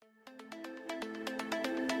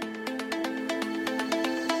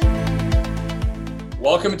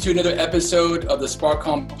Welcome to another episode of the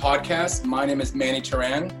SparkCom podcast. My name is Manny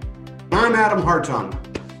Turan. I'm Adam Hartung.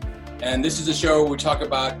 And this is a show where we talk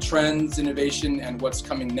about trends, innovation, and what's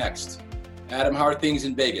coming next. Adam, how are things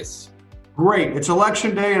in Vegas? Great. It's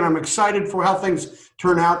election day, and I'm excited for how things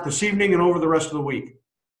turn out this evening and over the rest of the week.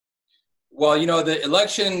 Well, you know, the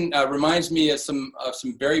election reminds me of some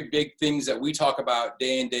very big things that we talk about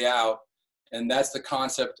day in, day out, and that's the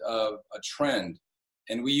concept of a trend.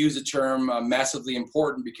 And we use the term massively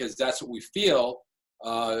important because that's what we feel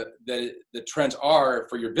that the trends are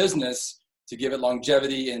for your business to give it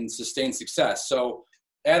longevity and sustained success. So,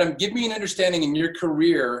 Adam, give me an understanding in your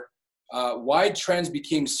career why trends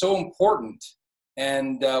became so important,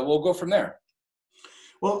 and we'll go from there.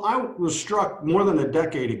 Well, I was struck more than a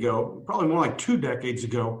decade ago, probably more like 2 decades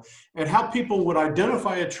ago, at how people would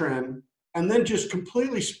identify a trend and then just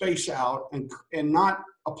completely space out and not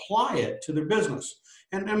apply it to their business.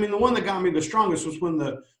 And I mean, the one that got me the strongest was when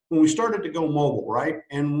we started to go mobile, right?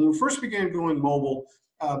 And when we first began going mobile,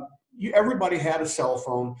 everybody had a cell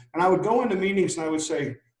phone, and I would go into meetings and I would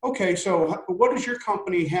say, okay, so what does your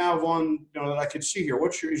company have on, that I could see here?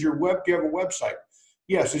 Do you have a website?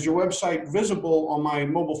 Yes. Is your website visible on my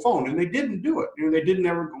mobile phone? And they didn't do it. They didn't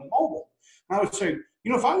ever go mobile. And I would say,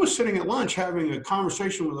 if I was sitting at lunch having a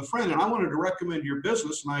conversation with a friend and I wanted to recommend your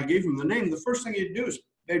business and I gave them the name, the first thing you'd do is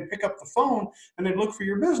they'd pick up the phone and they'd look for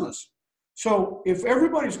your business. So if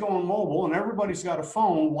everybody's going mobile and everybody's got a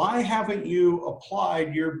phone, why haven't you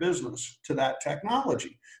applied your business to that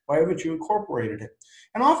technology? Why haven't you incorporated it?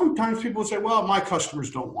 And oftentimes people would say, well, my customers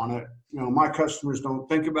don't want it. My customers don't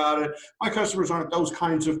think about it. My customers aren't those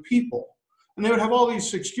kinds of people. And they would have all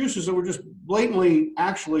these excuses that were just blatantly,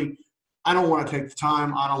 actually, I don't want to take the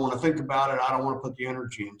time. I don't want to think about it. I don't want to put the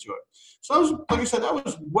energy into it. So that was, like I said, that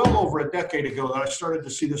was well over a decade ago that I started to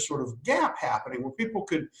see this sort of gap happening where people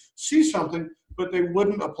could see something, but they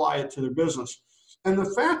wouldn't apply it to their business. And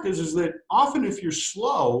the fact is that often if you're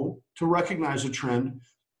slow to recognize a trend,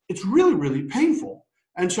 it's really, really painful.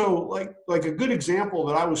 And so like a good example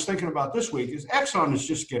that I was thinking about this week is Exxon is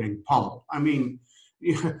just getting pummeled. I mean,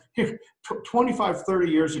 25,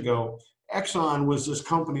 30 years ago, Exxon was this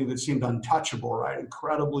company that seemed untouchable, right?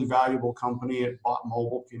 Incredibly valuable company. It bought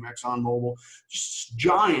Mobil, became Exxon Mobil, just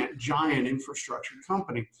giant infrastructure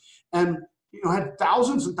company. And, had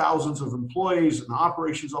thousands and thousands of employees and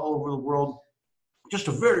operations all over the world. Just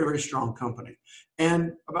a very, very strong company.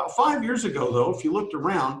 And about 5 years ago, though, if you looked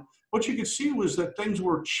around, what you could see was that things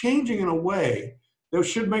were changing in a way that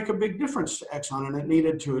should make a big difference to Exxon, and it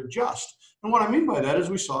needed to adjust. And what I mean by that is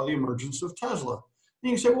we saw the emergence of Tesla. And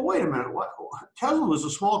you say, well, wait a minute. Tesla was a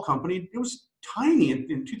small company. It was tiny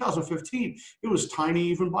in 2015. It was tiny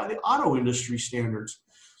even by the auto industry standards.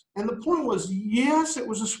 And the point was, yes, it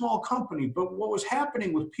was a small company, but what was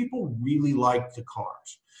happening was people really liked the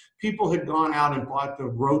cars. People had gone out and bought the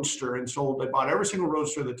Roadster and they bought every single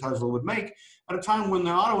Roadster that Tesla would make at a time when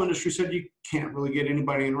the auto industry said you can't really get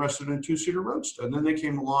anybody interested in a 2-seater Roadster. And then they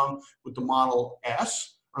came along with the Model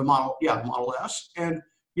S, Model S. And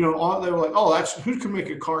they were like, oh, who can make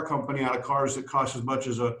a car company out of cars that cost as much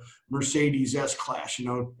as a Mercedes S-Class,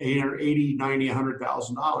 $80,000, $90,000,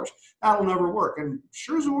 $100,000. That'll never work. And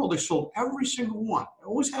sure as the world, they sold every single one. They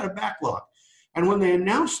always had a backlog. And when they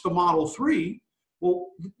announced the Model 3,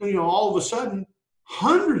 well, all of a sudden,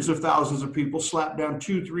 hundreds of thousands of people slapped down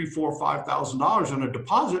 $2,000, $3,000, $4,000, $5,000 on a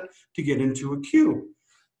deposit to get into a queue.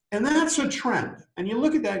 And that's a trend. And you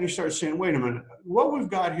look at that and you start saying, wait a minute, what we've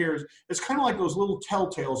got here is it's kind of like those little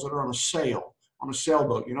telltales that are on a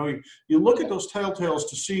sailboat. You look at those telltales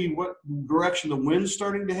to see what direction the wind's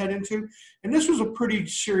starting to head into. And this was a pretty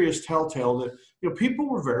serious telltale that, people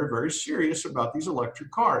were very, very serious about these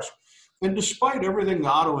electric cars. And despite everything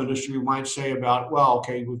the auto industry might say about, well,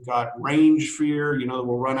 okay, we've got range fear,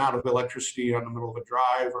 we'll run out of electricity on the middle of a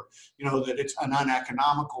drive, or, that it's an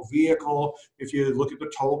uneconomical vehicle. If you look at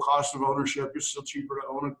the total cost of ownership, it's still cheaper to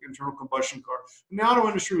own an internal combustion car. And the auto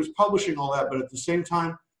industry was publishing all that, but at the same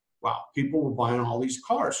time, wow, people were buying all these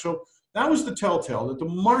cars. So that was the telltale that the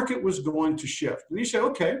market was going to shift. And you say,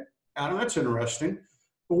 okay, Adam, that's interesting.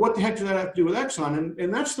 But what the heck does that have to do with Exxon?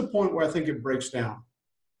 And that's the point where I think it breaks down.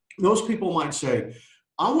 Those people might say,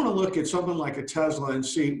 I want to look at something like a Tesla and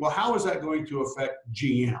see, well, how is that going to affect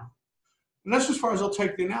GM? And that's as far as they'll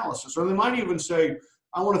take the analysis. Or they might even say,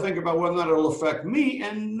 I want to think about whether or not it'll affect me,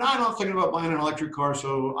 and I'm not thinking about buying an electric car,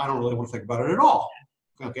 so I don't really want to think about it at all.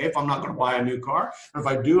 Okay, if I'm not going to buy a new car, and if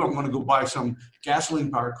I do, I'm going to go buy some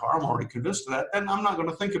gasoline-powered car, I'm already convinced of that, then I'm not going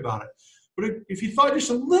to think about it. But if you thought just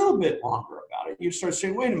a little bit longer about it, you'd start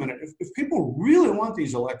saying, wait a minute, if people really want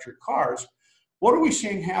these electric cars, what are we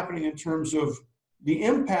seeing happening in terms of the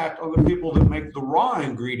impact on the people that make the raw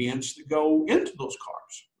ingredients that go into those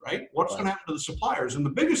cars, right? What's going to happen to the suppliers? And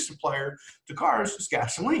the biggest supplier to cars is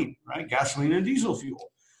gasoline, right? Gasoline and diesel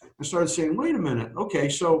fuel. And started saying, wait a minute, okay,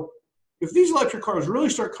 so if these electric cars really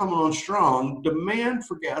start coming on strong, demand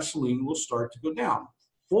for gasoline will start to go down.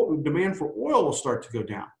 Demand for oil will start to go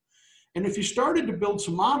down. And if you started to build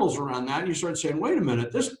some models around that, and you started saying, wait a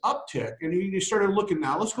minute, this uptick, and you started looking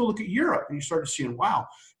now, let's go look at Europe, and you started seeing, wow,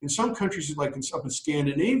 in some countries like up in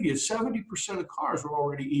Scandinavia, 70% of cars were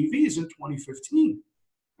already EVs in 2015.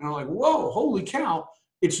 And I'm like, whoa, holy cow,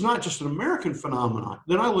 it's not just an American phenomenon.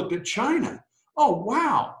 Then I looked at China. Oh,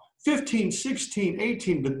 wow, 15, 16,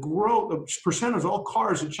 18, the percentage of all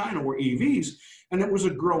cars in China were EVs, and it was a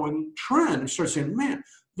growing trend. You start saying, man,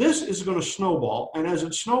 this is going to snowball, and as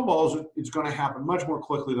it snowballs, it's going to happen much more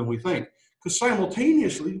quickly than we think. Because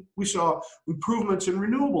simultaneously, we saw improvements in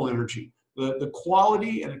renewable energy. The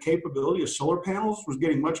quality and the capability of solar panels was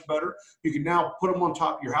getting much better. You can now put them on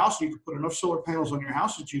top of your house. You can put enough solar panels on your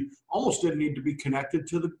house that you almost didn't need to be connected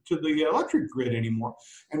to the electric grid anymore.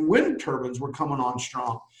 And wind turbines were coming on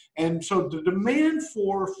strong. And so the demand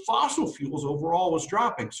for fossil fuels overall was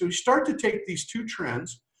dropping. So you start to take these two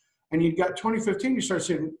trends, and you got 2015, you start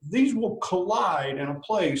saying these will collide in a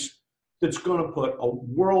place that's going to put a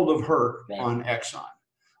world of hurt on Exxon. I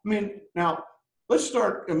mean, now let's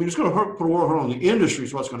start. I mean, it's going to put a world of hurt on the industry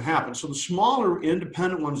is what's going to happen. So the smaller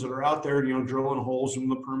independent ones that are out there, drilling holes in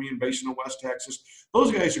the Permian Basin of West Texas, those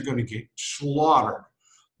guys are going to get slaughtered.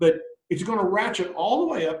 But it's going to ratchet all the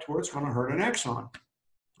way up to where it's going to hurt an Exxon.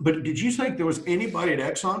 But did you think there was anybody at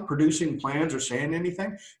Exxon producing plans or saying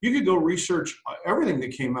anything? You could go research everything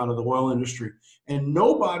that came out of the oil industry, and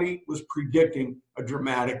nobody was predicting a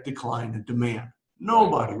dramatic decline in demand.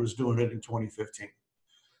 Nobody was doing it in 2015.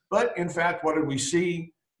 But in fact, what did we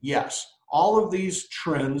see? Yes, all of these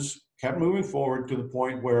trends kept moving forward to the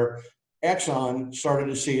point where Exxon started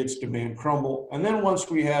to see its demand crumble. And then once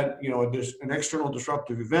we had, an external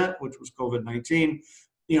disruptive event, which was COVID-19,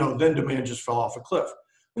 then demand just fell off a cliff.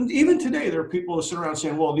 And even today, there are people that sit around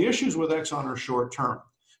saying, well, the issues with Exxon are short term.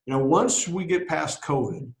 Once we get past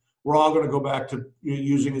COVID, we're all going to go back to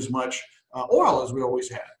using as much oil as we always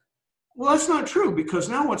had. Well, that's not true, because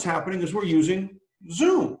now what's happening is we're using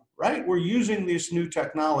Zoom, right? We're using this new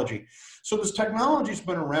technology. So this technology's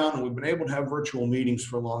been around, and we've been able to have virtual meetings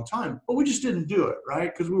for a long time, but we just didn't do it,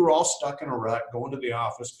 right? Because we were all stuck in a rut going to the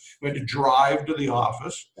office. We had to drive to the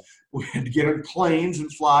office. We had to get on planes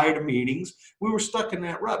and fly to meetings. We were stuck in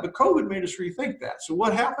that rut, but COVID made us rethink that. So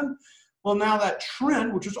what happened? Well, now that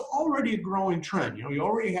trend, which is already a growing trend, you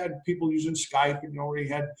already had people using Skype, and you already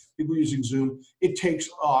had people using Zoom. It takes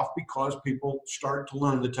off because people start to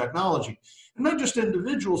learn the technology. And not just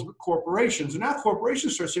individuals, but corporations. And now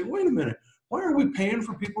corporations start saying, wait a minute, why are we paying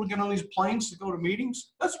for people to get on these planes to go to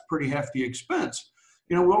meetings? That's a pretty hefty expense.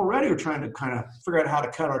 We already are trying to kind of figure out how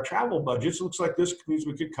to cut our travel budgets. It looks like this means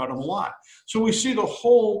we could cut them a lot. So we see the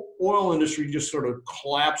whole oil industry just sort of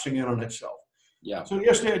collapsing in on itself. Yeah. So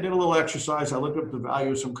yesterday I did a little exercise. I looked up the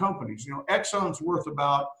value of some companies. Exxon's worth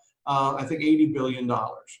about, I think, $80 billion.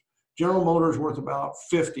 General Motors worth about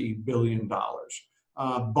 $50 billion.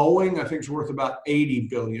 Boeing, I think, is worth about $80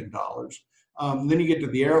 billion. Then you get to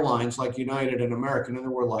the airlines like United and American,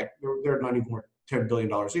 and they're not even worth $10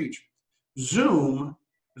 billion each. Zoom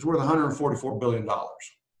is worth $144 billion.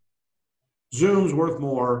 Zoom's worth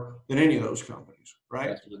more than any of those companies,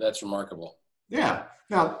 right? That's remarkable. Yeah.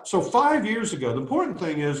 Now, so 5 years ago, the important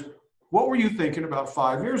thing is, what were you thinking about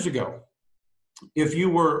 5 years ago? If you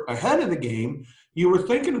were ahead of the game, you were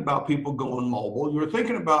thinking about people going mobile, you were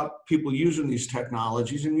thinking about people using these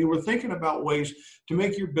technologies, and you were thinking about ways to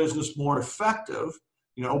make your business more effective,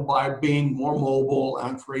 by being more mobile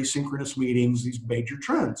and for asynchronous meetings, these major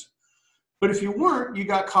trends. But if you weren't, you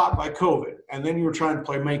got caught by COVID, and then you were trying to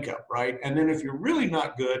play makeup, right? And then if you're really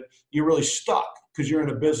not good, you're really stuck, because you're in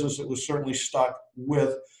a business that was certainly stuck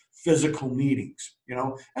with physical meetings,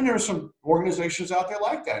 and there are some organizations out there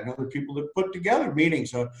like that. There are people that put together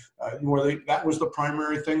meetings where that was the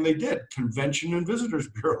primary thing they did, convention and visitors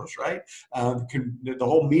bureaus, right? The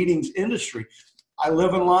whole meetings industry. I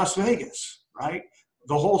live in Las Vegas, right?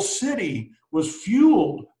 The whole city was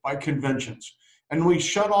fueled by conventions, and we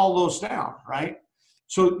shut all those down, right?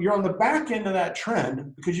 So you're on the back end of that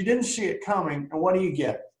trend because you didn't see it coming, and what do you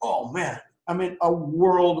get? Oh man, a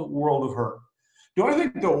world of hurt. Do I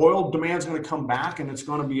think the oil demand is going to come back and it's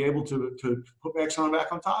going to be able to put Exxon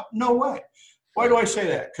back on top? No way. Why do I say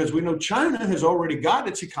that? Because we know China has already got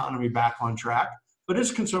its economy back on track, but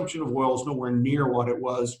its consumption of oil is nowhere near what it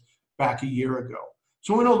was back a year ago.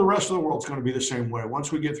 So we know the rest of the world's going to be the same way.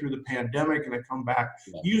 Once we get through the pandemic and they come back,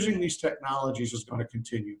 using these technologies is going to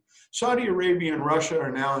continue. Saudi Arabia and Russia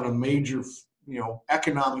are now in a major,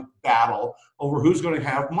 economic battle over who's going to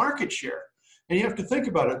have market share. And you have to think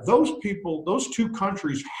about it. Those people, those two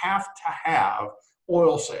countries have to have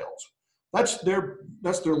oil sales. That's their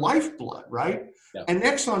lifeblood, right? Yeah. And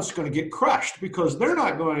Exxon's going to get crushed because they're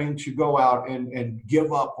not going to go out and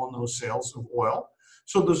give up on those sales of oil.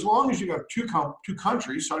 So as long as you have two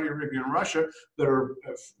countries, Saudi Arabia and Russia, that are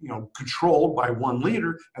controlled by one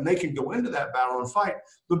leader, and they can go into that battle and fight,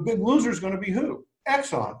 the big loser is going to be who?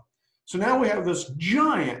 Exxon. So now we have this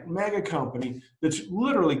giant mega company that's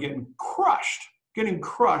literally getting crushed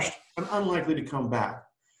and unlikely to come back.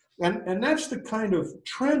 And that's the kind of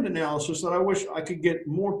trend analysis that I wish I could get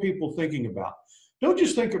more people thinking about. Don't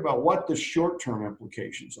just think about what the short-term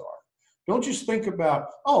implications are. Don't just think about,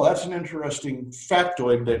 oh, that's an interesting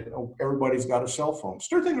factoid that everybody's got a cell phone.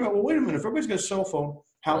 Start thinking about, well, wait a minute, if everybody's got a cell phone,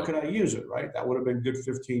 how can I use it, right? That would have been good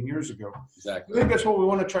 15 years ago. Exactly. I think that's what we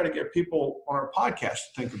want to try to get people on our podcast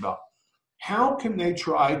to think about. How can they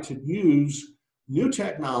try to use new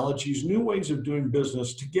technologies, new ways of doing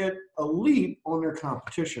business to get a lead on their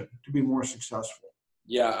competition to be more successful?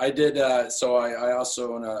 Yeah, I did. So I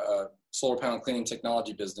also own a solar panel cleaning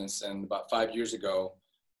technology business. And about 5 years ago,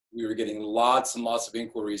 we were getting lots and lots of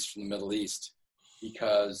inquiries from the Middle East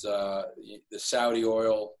because the Saudi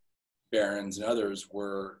oil barons and others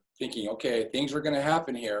were thinking, okay, things are going to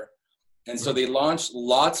happen here. And so they launched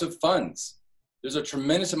lots of funds. There's a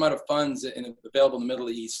tremendous amount of funds available in the Middle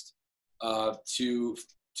East to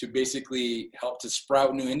basically help to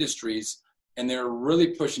sprout new industries. And they're really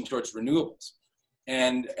pushing towards renewables.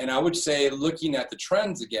 And I would say, looking at the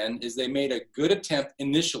trends again, is they made a good attempt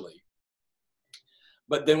initially.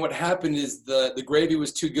 But then what happened is the gravy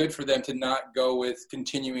was too good for them to not go with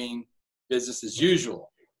continuing business as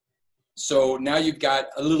usual. So now you've got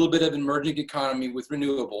a little bit of emerging economy with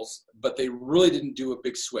renewables, but they really didn't do a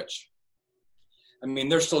big switch. I mean,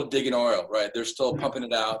 they're still digging oil, right? They're still pumping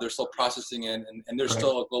it out. They're still processing it, and they're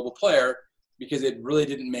still a global player because it really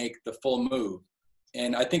didn't make the full move.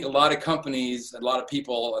 And I think a lot of companies, a lot of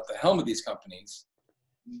people at the helm of these companies,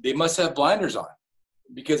 they must have blinders on,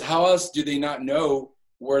 because how else do they not know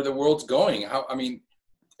where the world's going?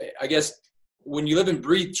 I guess when you live and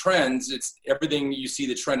breathe trends, it's everything you see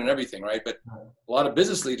the trend and everything, right? But a lot of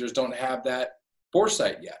business leaders don't have that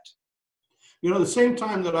foresight yet. The same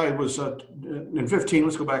time that I was in 15,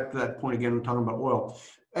 let's go back to that point again, we're talking about oil.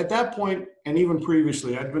 At that point, and even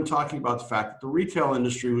previously, I'd been talking about the fact that the retail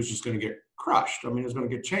industry was just going to get crushed. I mean, it was going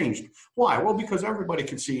to get changed. Why? Well, because everybody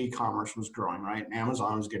could see e-commerce was growing, right? And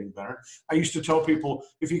Amazon was getting better. I used to tell people,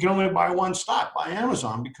 if you can only buy one stock, buy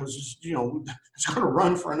Amazon, because it's going to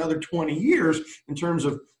run for another 20 years in terms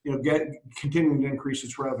of continuing to increase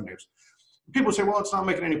its revenues. People say, well, it's not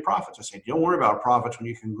making any profits. I say, don't worry about profits when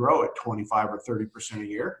you can grow at 25 or 30% a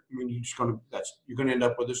year. I mean, you're going to end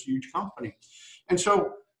up with this huge company. And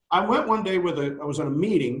so I went one day I was at a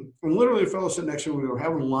meeting, and literally a fellow sitting next to me, we were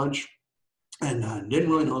having lunch, and didn't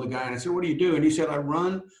really know the guy. And I said, what do you do? And he said, I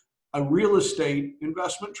run a real estate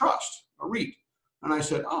investment trust, a REIT. And I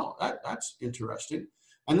said, oh, that's interesting.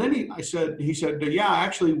 And then he said, yeah,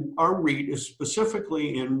 actually, our REIT is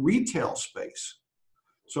specifically in retail space.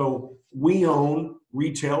 So we own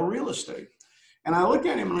retail real estate. And I looked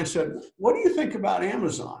at him and I said, what do you think about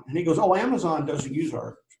Amazon? And he goes, oh, Amazon doesn't use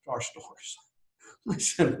our stores. I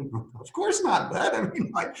said, of course not, Dad. I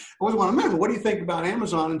mean, I always want to imagine, what do you think about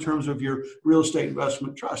Amazon in terms of your real estate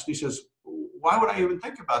investment trust? He says, why would I even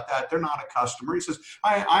think about that? They're not a customer. He says,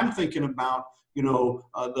 I'm thinking about,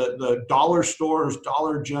 the dollar stores,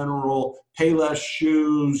 Dollar General, Payless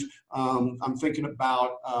Shoes. I'm thinking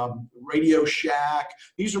about Radio Shack.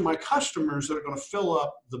 These are my customers that are going to fill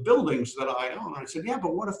up the buildings that I own. And I said, yeah,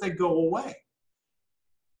 but what if they go away?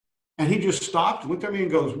 And he just stopped, looked at me and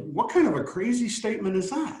goes, what kind of a crazy statement is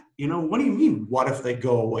that? What do you mean, what if they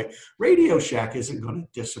go away? Radio Shack isn't going to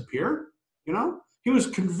disappear. He was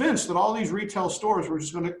convinced that all these retail stores were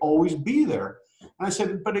just going to always be there. And I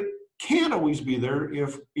said, but it can't always be there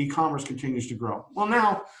if e-commerce continues to grow. Well,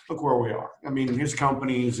 now look where we are. I mean, his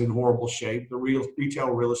company is in horrible shape. The retail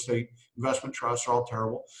real estate investment trusts are all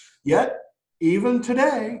terrible. Yet, even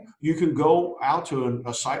today, you can go out to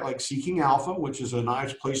a site like Seeking Alpha, which is a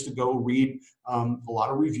nice place to go read a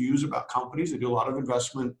lot of reviews about companies. They do a lot of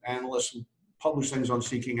investment analysts and publish things on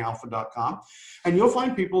seekingalpha.com. And you'll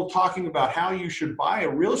find people talking about how you should buy a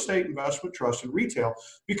real estate investment trust in retail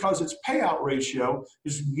because its payout ratio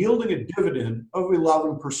is yielding a dividend of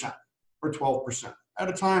 11% or 12%. At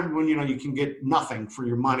a time when you can get nothing for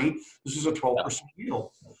your money, this is a 12%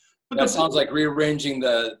 yield. But that sounds like rearranging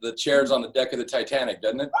the chairs on the deck of the Titanic,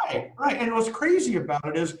 doesn't it? right. And what's crazy about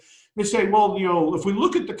it is they say, well, if we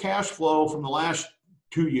look at the cash flow from the last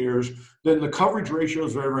 2 years, then the coverage ratio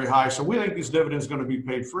is very, very high. So we think this dividend is going to be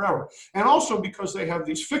paid forever. And also because they have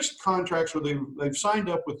these fixed contracts where they've signed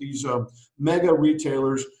up with these mega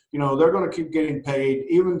retailers, they're going to keep getting paid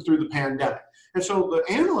even through the pandemic. And so the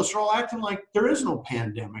analysts are all acting like there is no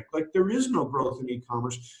pandemic, like there is no growth in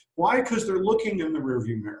e-commerce. Why? Because they're looking in the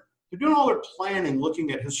rearview mirror. They're doing all their planning,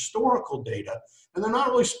 looking at historical data, and they're not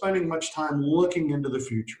really spending much time looking into the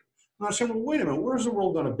future. And I say, well, wait a minute, where's the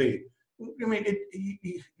world going to be? I mean,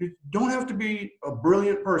 you don't have to be a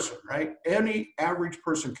brilliant person, right? Any average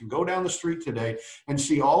person can go down the street today and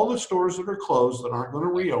see all the stores that are closed that aren't going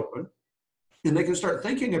to reopen, and they can start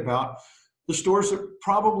thinking about the stores that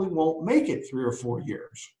probably won't make it 3 or 4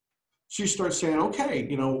 years. So you start saying, okay,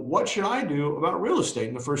 what should I do about real estate?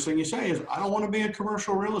 And the first thing you say is, I don't want to be in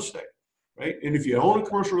commercial real estate, right? And if you own a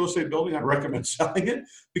commercial real estate building, I'd recommend selling it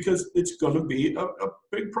because it's going to be a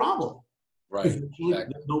big problem. Right. Exactly.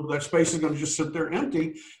 That space is going to just sit there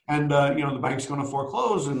empty, and the bank's going to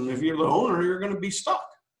foreclose. And if you're the owner, you're going to be stuck.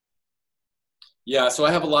 Yeah. So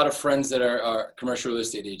I have a lot of friends that are commercial real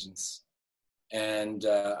estate agents, and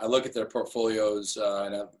I look at their portfolios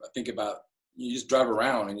and I think about, you just drive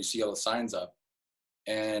around and you see all the signs up,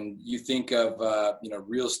 and you think of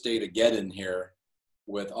real estate again here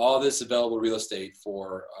with all this available real estate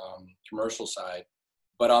for commercial side,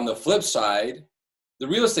 but on the flip side, the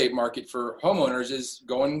real estate market for homeowners is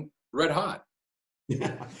going red hot.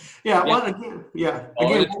 Yeah. Well, again,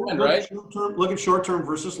 right? Look at short-term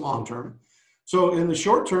versus long-term. So in the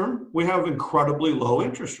short term, we have incredibly low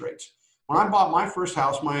interest rates. When I bought my first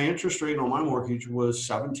house, my interest rate on my mortgage was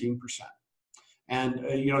 17%. And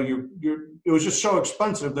it was just so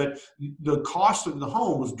expensive that the cost of the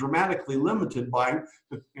home was dramatically limited by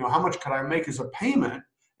how much could I make as a payment.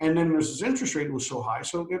 And then there's this interest rate was so high.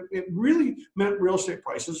 So it really meant real estate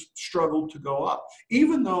prices struggled to go up.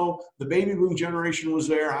 Even though the baby boom generation was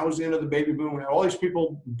there, I was the end of the baby boom. We had all these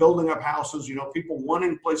people building up houses, people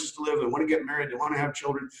wanting places to live, they want to get married, they want to have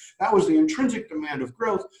children. That was the intrinsic demand of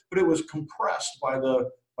growth, but it was compressed by the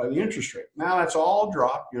interest rate. Now that's all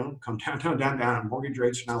dropped, come down, and mortgage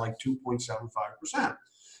rates are now like 2.75%.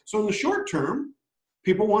 So in the short term,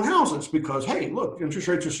 people want houses because, hey, look, interest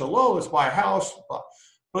rates are so low, let's buy a house.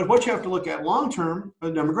 But what you have to look at long-term are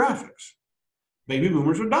the demographics. Baby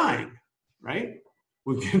boomers are dying, right?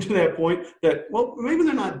 We've gotten to that point that, well, maybe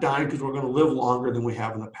they're not dying because we're going to live longer than we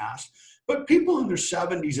have in the past. But people in their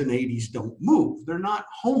 70s and 80s don't move. They're not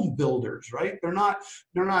home builders, right? They're not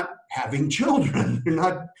having children. They're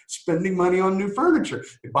not spending money on new furniture.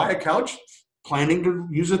 They buy a couch, planning to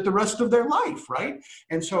use it the rest of their life, right?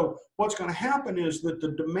 And so what's going to happen is that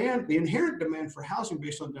the inherent demand for housing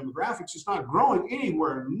based on demographics is not growing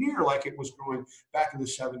anywhere near like it was growing back in the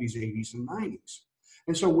 70s, 80s, and 90s.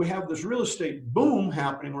 And so we have this real estate boom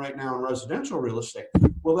happening right now in residential real estate.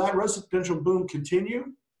 Will that residential boom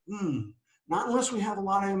continue? Not unless we have a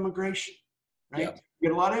lot of immigration, right? Yeah. You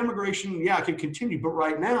get a lot of immigration, it can continue. But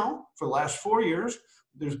right now, for the last 4 years,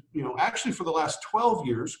 there's, actually for the last 12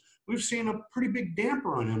 years, we've seen a pretty big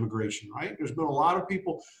damper on immigration, right? There's been a lot of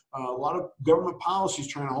people, a lot of government policies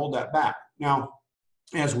trying to hold that back. Now,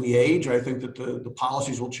 as we age, I think that the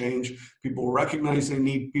policies will change. People will recognize they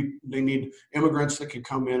need immigrants that can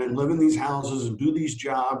come in and live in these houses and do these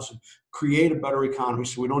jobs and create a better economy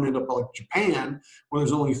so we don't end up like Japan, where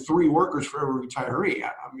there's only 3 workers for every retiree.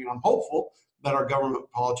 I mean, I'm hopeful that our government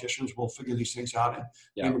politicians will figure these things out and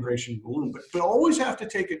the immigration balloon. But we always have to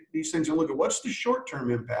take these things and look at what's the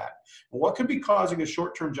short-term impact and what could be causing a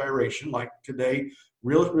short-term gyration, like today,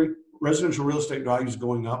 residential real estate values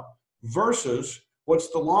going up versus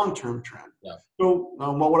what's the long-term trend. Yeah. So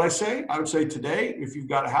what would I say? I would say today, if you've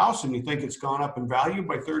got a house and you think it's gone up in value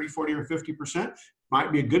by 30, 40, or 50%,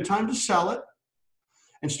 might be a good time to sell it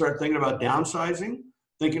and start thinking about downsizing,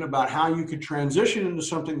 thinking about how you could transition into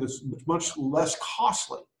something that's much less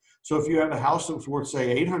costly. So if you have a house that was worth,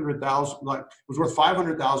 say, $800,000, like was worth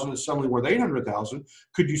 $500,000, it's suddenly worth $800,000.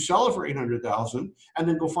 Could you sell it for $800,000 and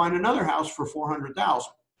then go find another house for $400,000?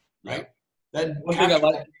 Right. That one thing I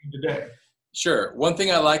like today. Sure. One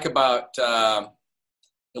thing I like about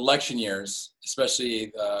election years,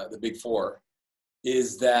 especially the Big Four,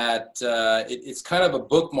 is that it's kind of a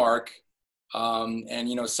bookmark.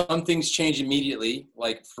 And some things change immediately,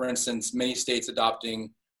 like, for instance, many states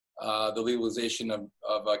adopting the legalization of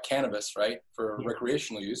cannabis, right, for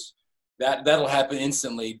recreational use. That'll happen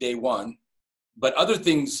instantly, day one. But other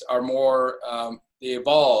things are more, they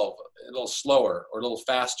evolve a little slower or a little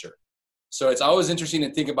faster. So it's always interesting to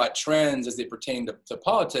think about trends as they pertain to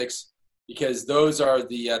politics, because those are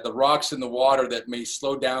the rocks in the water that may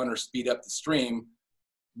slow down or speed up the stream,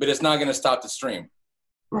 but it's not going to stop the stream.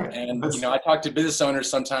 Right. And, I talk to business owners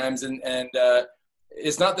sometimes, and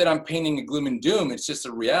it's not that I'm painting a gloom and doom. It's just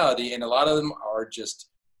a reality. And a lot of them are just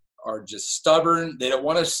stubborn. They don't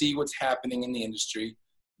want to see what's happening in the industry.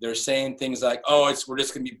 They're saying things like, oh, we're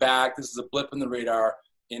just going to be back. This is a blip in the radar.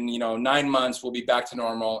 In, 9 months, we'll be back to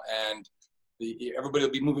normal. And everybody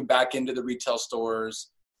will be moving back into the retail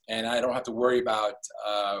stores. And I don't have to worry about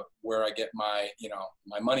where I get my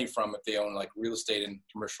money from if they own like real estate and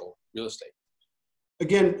commercial real estate.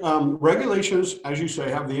 Again, regulations, as you say,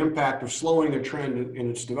 have the impact of slowing a trend in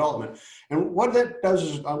its development. And what that does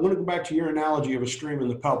is, I want to go back to your analogy of a stream and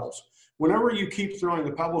the pebbles. Whenever you keep throwing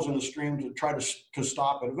the pebbles in the stream to try to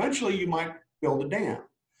stop it, eventually you might build a dam.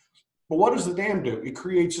 But what does the dam do? It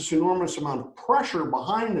creates this enormous amount of pressure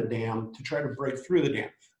behind the dam to try to break through the dam.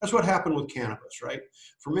 That's what happened with cannabis, right?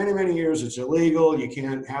 For many, many years, it's illegal. You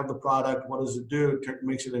can't have the product. What does it do? It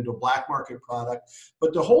makes it into a black market product.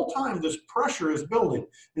 But the whole time, this pressure is building.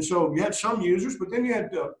 And so you had some users, but then you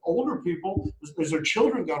had older people, as their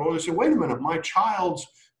children got older, they said, wait a minute, my child's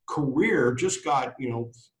career just got,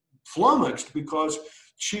 flummoxed because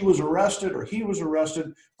she was arrested or he was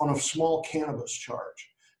arrested on a small cannabis charge.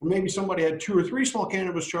 And maybe somebody had 2 or 3 small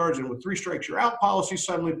cannabis charges, and with 3 strikes you're out policy,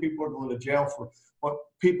 suddenly people are going to jail for what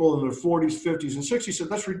people in their 40s, 50s, and 60s said,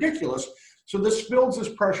 that's ridiculous. So this builds this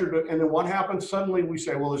pressure, and then what happens? Suddenly we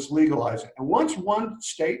say, well, let's legalize it. And once one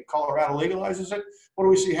state, Colorado, legalizes it, what do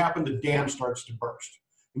we see happen? The dam starts to burst.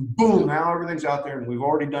 And boom, now everything's out there, and we've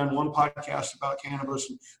already done one podcast about cannabis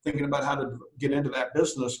and thinking about how to get into that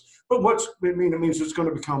business. But it means it's going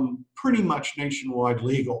to become pretty much nationwide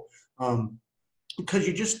legal. Because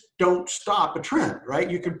you just don't stop a trend,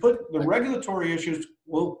 right? You can put the regulatory issues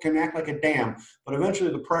can act like a dam, but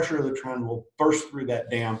eventually the pressure of the trend will burst through that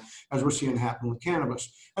dam, as we're seeing happen with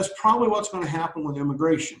cannabis. That's probably what's going to happen with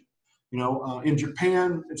immigration. In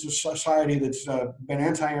Japan, it's a society that's been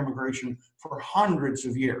anti-immigration for hundreds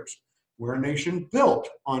of years. We're a nation built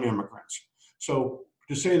on immigrants. So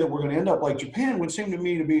to say that we're going to end up like Japan would seem to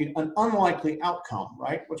me to be an unlikely outcome,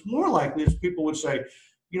 right? What's more likely is people would say,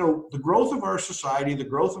 the growth of our society, the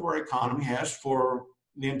growth of our economy has for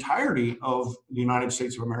the entirety of the United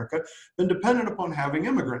States of America been dependent upon having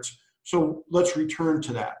immigrants. So let's return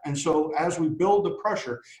to that. And so as we build the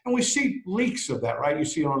pressure, and we see leaks of that, right? You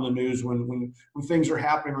see it on the news when things are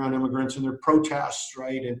happening around immigrants and there are protests,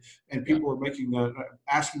 right? And people are making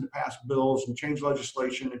asking to pass bills and change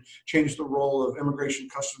legislation and change the role of immigration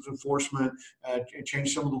customs enforcement, and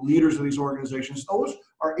change some of the leaders of these organizations. Those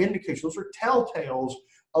are indications, those are telltales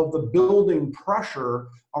of the building pressure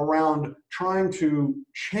around trying to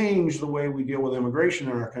change the way we deal with immigration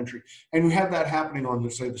in our country. And we have that happening on,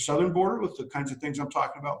 say, the southern border with the kinds of things I'm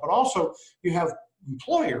talking about, but also you have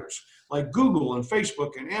employers like Google and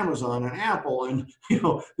Facebook and Amazon and Apple and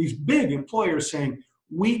these big employers saying,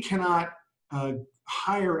 we cannot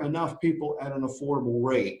hire enough people at an affordable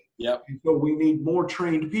rate. Yep. And so we need more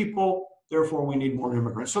trained people. Therefore, we need more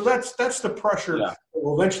immigrants. So that's the pressure that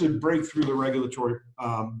will eventually break through the regulatory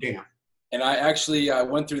dam. And I actually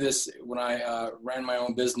went through this when I ran my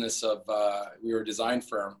own business we were a design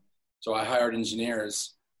firm. So I hired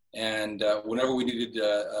engineers, and whenever we needed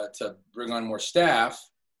to bring on more staff,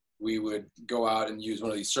 we would go out and use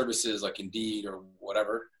one of these services like Indeed or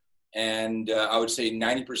whatever. And I would say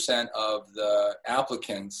 90% of the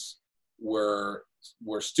applicants were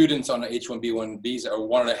students on an H-1B1 visa or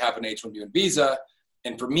wanted to have an H-1B1 visa.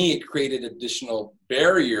 And for me, it created additional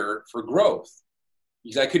barrier for growth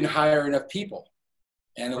because I couldn't hire enough people.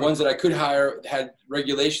 And the ones that I could hire had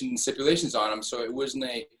regulations and stipulations on them. So it wasn't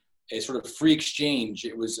a sort of free exchange.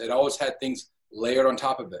 It always had things layered on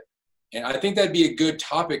top of it. And I think that'd be a good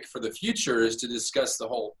topic for the future, is to discuss the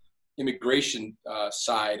whole immigration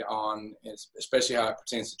side on, especially how it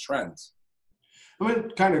pertains to trends. I'm going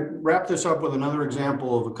to kind of wrap this up with another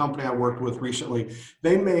example of a company I worked with recently.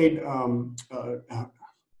 They made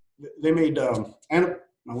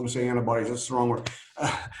I want to say antibodies. That's the wrong word.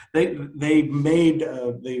 They made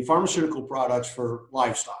the pharmaceutical products for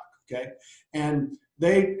livestock. Okay, and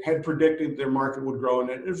they had predicted their market would grow,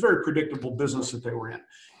 and it was a very predictable business that they were in.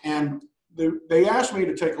 And they asked me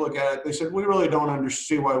to take a look at it. They said, we really don't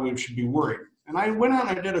see why we should be worried. And I went out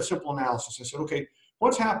and I did a simple analysis. I said, okay,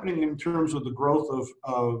 what's happening in terms of the growth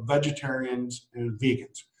of vegetarians and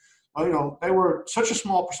vegans? Well, they were such a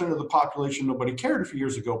small percent of the population, nobody cared a few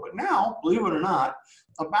years ago. But now, believe it or not,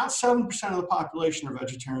 about 7% of the population are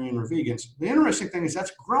vegetarian or vegans. The interesting thing is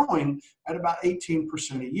that's growing at about 18%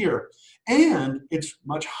 a year. And it's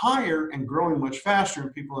much higher and growing much faster in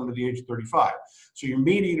people under the age of 35. So your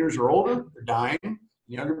meat eaters are older, they're dying.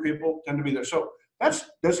 Younger people tend to be there. So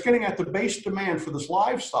that's getting at the base demand for this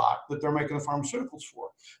livestock that they're making the pharmaceuticals for.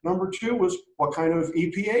 Number two was what kind of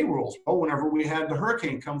EPA rules? Well, whenever we had the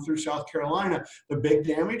hurricane come through South Carolina, the big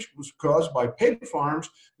damage was caused by pig farms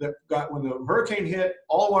that got, when the hurricane hit,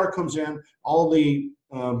 all the water comes in, all the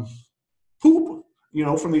poop,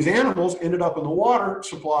 from these animals ended up in the water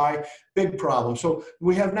supply, big problem. So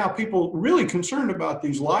we have now people really concerned about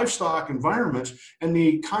these livestock environments and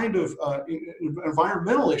the kind of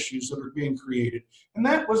environmental issues that are being created. And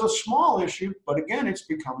that was a small issue, but again, it's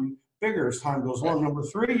becoming bigger as time goes on. Number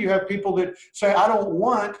three, you have people that say, I don't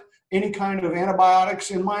want any kind of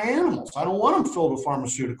antibiotics in my animals. I don't want them filled with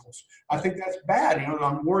pharmaceuticals. I think that's bad.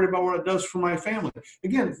 I'm worried about what it does for my family.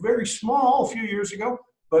 Again, very small a few years ago,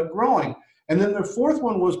 but growing. And then the fourth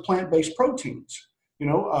one was plant-based proteins.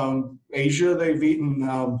 Asia, they've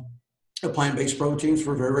eaten plant-based proteins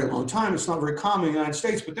for a very, very long time. It's not very common in the United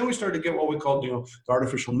States, but then we started to get what we called, the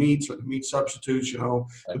artificial meats or the meat substitutes,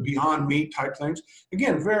 the Beyond Meat type things.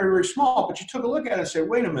 Again, very, very small, but you took a look at it and say,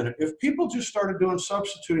 wait a minute, if people just started doing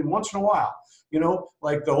substituting once in a while,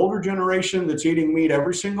 like the older generation that's eating meat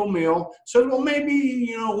every single meal said, well,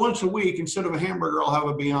 maybe, once a week, instead of a hamburger, I'll have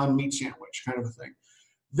a Beyond Meat sandwich kind of a thing.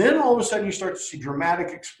 Then all of a sudden you start to see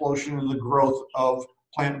dramatic explosion in the growth of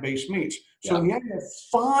plant-based meats. So you have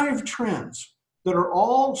 5 trends that are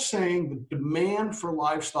all saying the demand for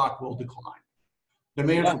livestock will decline.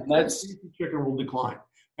 Demand for chicken will decline.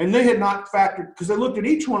 And they had not factored, because they looked at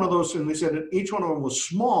each one of those and they said that each one of them was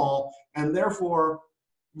small, and therefore,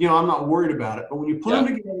 I'm not worried about it. But when you put them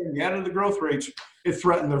together and you added the growth rates, it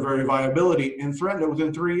threatened their very viability and threatened it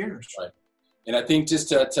within 3 years. Right. And I think just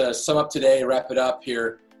to sum up today, wrap it up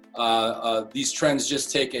here, these trends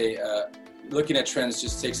just take looking at trends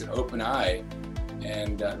just takes an open eye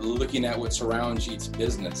and looking at what surrounds each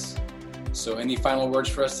business. So any final words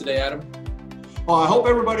for us today, Adam? Well, I hope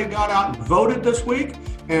everybody got out and voted this week,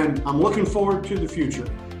 and I'm looking forward to the future.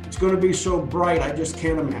 It's going to be so bright, I just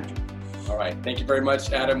can't imagine. All right. Thank you very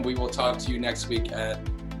much, Adam. We will talk to you next week at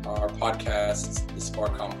our podcast, the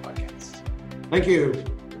Sparcom Podcast. Thank you.